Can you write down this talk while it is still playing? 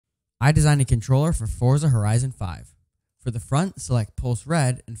I designed a controller for Forza Horizon 5. For the front, select Pulse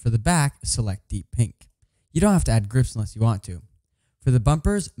Red, and for the back, select Deep Pink. You don't have to add grips unless you want to. For the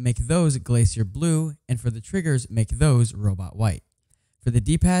bumpers, make those Glacier Blue, and for the triggers, make those Robot White. For the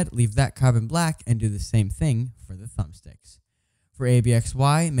D-pad, leave that Carbon Black and do the same thing for the thumbsticks. For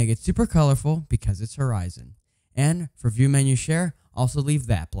ABXY, make it super colorful because it's Horizon. And for View Menu Share, also leave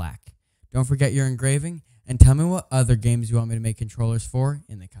that black. Don't forget your engraving, and tell me what other games you want me to make controllers for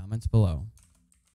in the comments below.